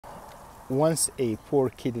Once a poor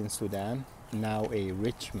kid in Sudan, now a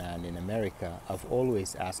rich man in America, I've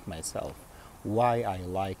always asked myself why I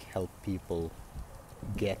like help people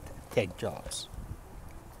get tech jobs.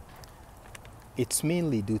 It's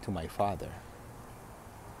mainly due to my father.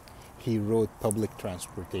 He rode public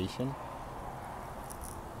transportation,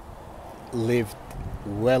 lived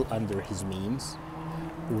well under his means,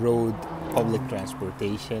 rode public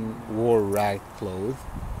transportation, wore ragged clothes,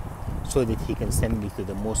 so that he can send me to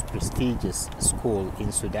the most prestigious school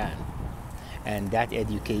in Sudan. And that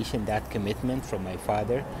education, that commitment from my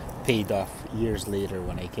father paid off years later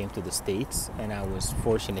when I came to the States, and I was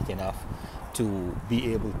fortunate enough to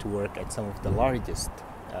be able to work at some of the largest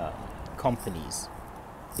companies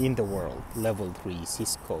in the world, level 3,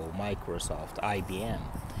 Cisco, Microsoft, IBM.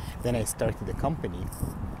 Then I started a company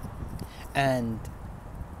and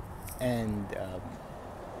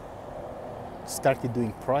started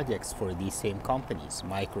doing projects for these same companies,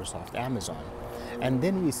 Microsoft, Amazon. And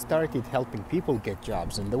then we started helping people get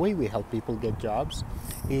jobs. And the way we help people get jobs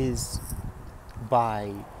is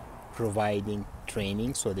by providing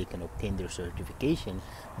training so they can obtain their certification.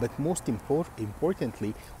 But most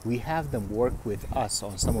importantly, we have them work with us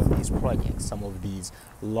on some of these projects, some of these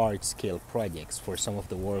large-scale projects for some of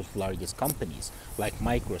the world's largest companies, like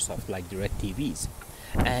Microsoft, like DirecTVs.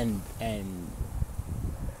 And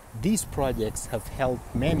these projects have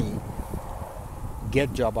helped many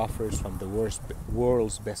get job offers from the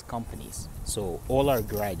world's best companies. So all our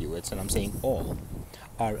graduates, and I'm saying all,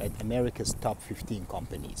 are at America's top 15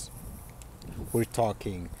 companies. We're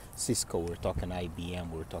talking Cisco, we're talking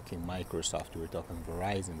IBM, we're talking Microsoft, we're talking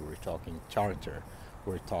Verizon, we're talking Charter,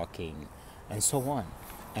 we're talking, and so on,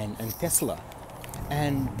 and Tesla.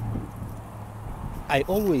 And I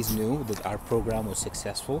always knew that our program was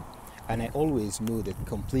successful, and I always knew that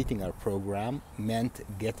completing our program meant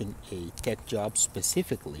getting a tech job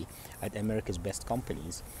specifically at America's best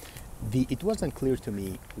companies. It wasn't clear to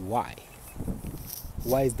me why.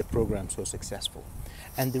 Why is the program so successful?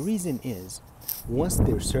 And the reason is, once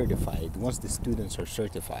they're certified, once the students are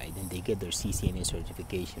certified and they get their CCNA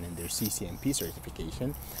certification and their CCNP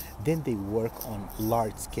certification, then they work on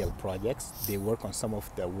large-scale projects. They work on some of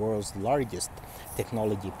the world's largest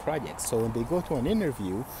technology projects. So when they go to an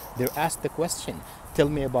interview, they're asked the question, tell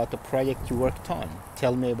me about the project you worked on.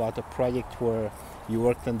 Tell me about a project where you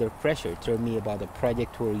worked under pressure. Tell me about a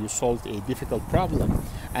project where you solved a difficult problem.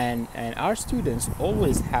 And our students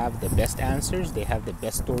always have the best answers, they have the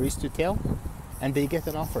best stories to tell, and they get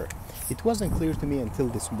an offer. It wasn't clear to me until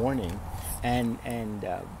this morning, and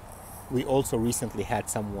we also recently had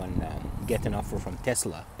someone get an offer from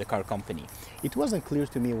Tesla, the car company. It wasn't clear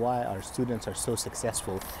to me why our students are so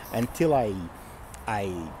successful until I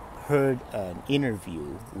heard an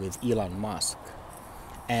interview with Elon Musk.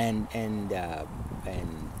 And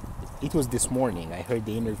it was this morning. I heard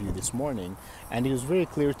the interview this morning, and it was very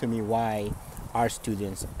clear to me why our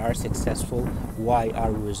students are successful, why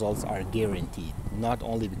our results are guaranteed. Not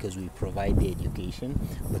only because we provide the education,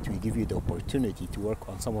 but we give you the opportunity to work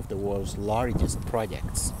on some of the world's largest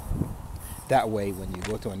projects. That way, when you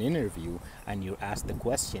go to an interview and you're asked the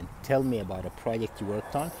question, tell me about a project you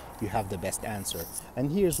worked on, you have the best answer. And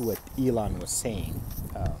here's what Elon was saying.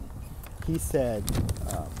 He said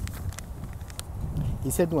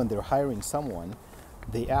when they're hiring someone,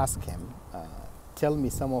 they ask him, tell me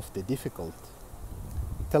some of the difficult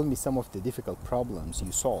problems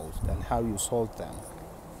you solved and how you solved them.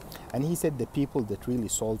 And he said the people that really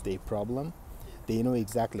solved a problem, they know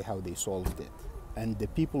exactly how they solved it. And the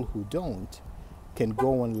people who don't can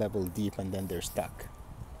go one level deep and then they're stuck.